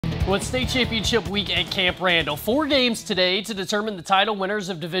Well, it's state championship week at Camp Randall. 4 games today to determine the title winners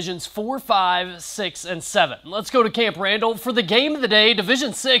of Divisions 4, 5, 6, and 7. Let's go to Camp Randall for the game of the day,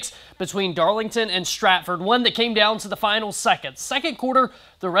 Division 6 between Darlington and Stratford, one that came down to the final seconds. Second quarter,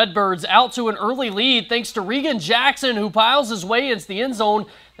 the Redbirds out to an early lead thanks to Regan Jackson, who piles his way into the end zone.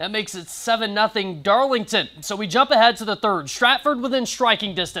 That makes it 7-0 Darlington. So we jump ahead to the third. Stratford within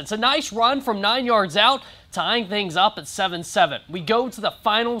striking distance. A nice run from 9 yards out, tying things up at 7-7. We go to the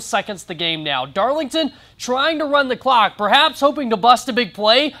final seconds of the game now. Darlington trying to run the clock, perhaps hoping to bust a big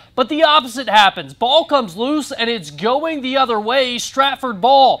play, but the opposite happens. Ball comes loose, and it's going the other way. Stratford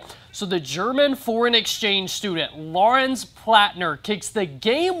ball. So the German foreign exchange student, Lawrence Plattner, kicks the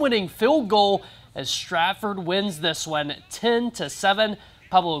game-winning field goal as Stratford wins this one 10-7.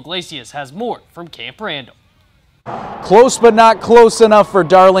 Pablo Iglesias has more from Camp Randall. Close but not close enough for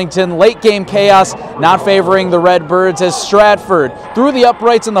Darlington. Late game chaos not favoring the Redbirds as Stratford, through the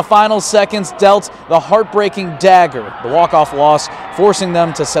uprights in the final seconds, dealt the heartbreaking dagger. The walk-off loss forcing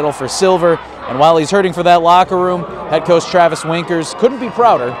them to settle for silver. And while he's hurting for that locker room, head coach Travis Winkers couldn't be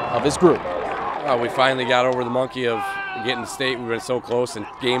prouder of his group. We finally got over the monkey of getting to state. We've been so close in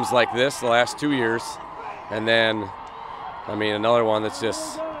games like this the last 2 years. And then, I mean, another one that's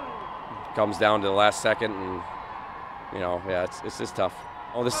just comes down to the last second, and you know, yeah, it's just tough.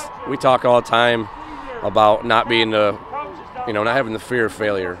 We talk all the time about not being not having the fear of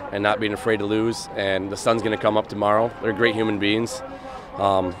failure and not being afraid to lose. And the sun's going to come up tomorrow. They're great human beings.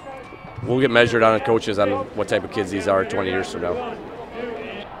 We'll get measured on the coaches on what type of kids these are 20 years from now.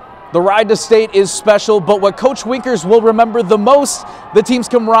 The ride to state is special, but what Coach Winkers will remember the most, the team's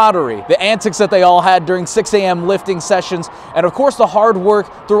camaraderie, the antics that they all had during 6 a.m. lifting sessions, and of course the hard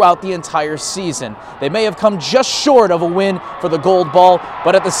work throughout the entire season. They may have come just short of a win for the gold ball,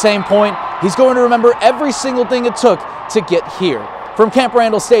 but at the same point, he's going to remember every single thing it took to get here. From Camp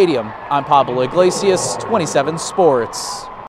Randall Stadium, I'm Pablo Iglesias, 27 Sports.